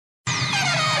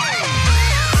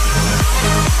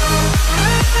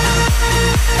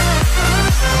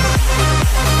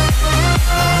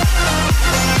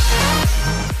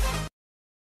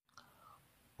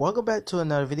Welcome back to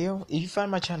another video. If you find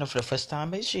my channel for the first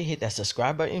time, make sure you hit that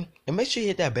subscribe button and make sure you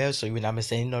hit that bell so you will not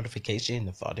miss any notification in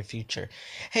the further future.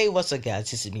 Hey, what's up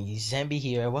guys, this is me, Zambi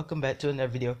here. Welcome back to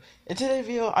another video. In today's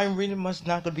video, I'm really much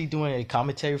not going to be doing a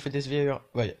commentary for this video.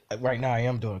 But right now I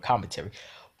am doing a commentary.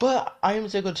 But I am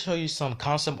just going to show you some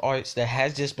concept arts that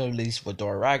has just been released for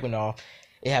Thor Ragnarok.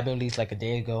 It had been released like a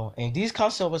day ago. And these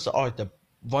concept arts are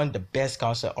one of the best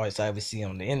concept arts I ever seen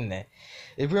on the internet.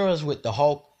 It brings us with the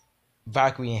Hulk,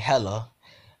 Valkyrie, and Hela.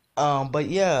 But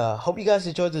yeah, hope you guys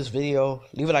enjoyed this video.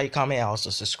 Leave a like, comment, and also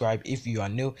subscribe if you are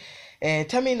new. And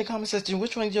tell me in the comment section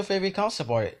which one is your favorite concept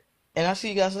art. And I'll see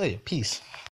you guys later. Peace.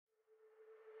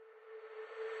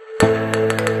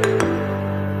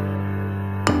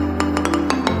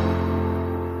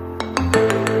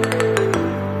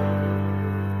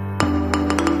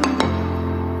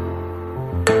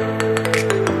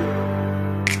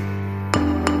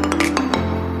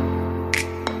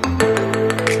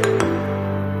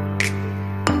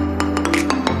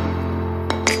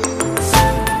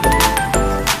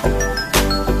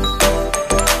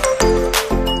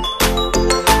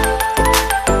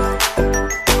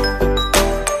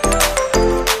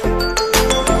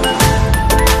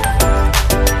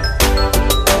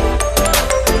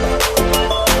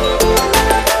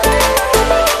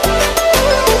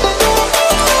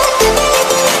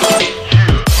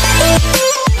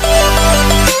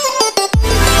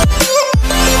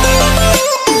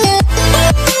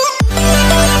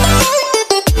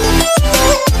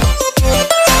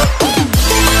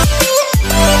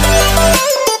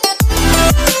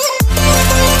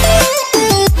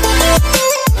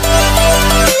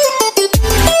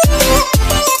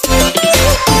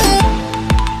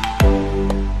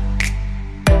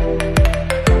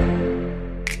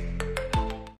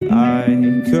 I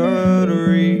could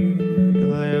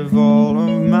relive all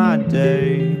of my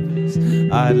days.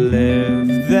 I'd live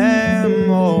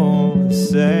them all the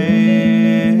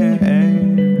same.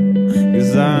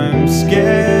 'Cause I'm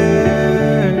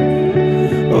scared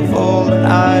of all that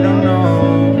I don't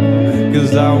know.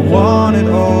 'Cause I want it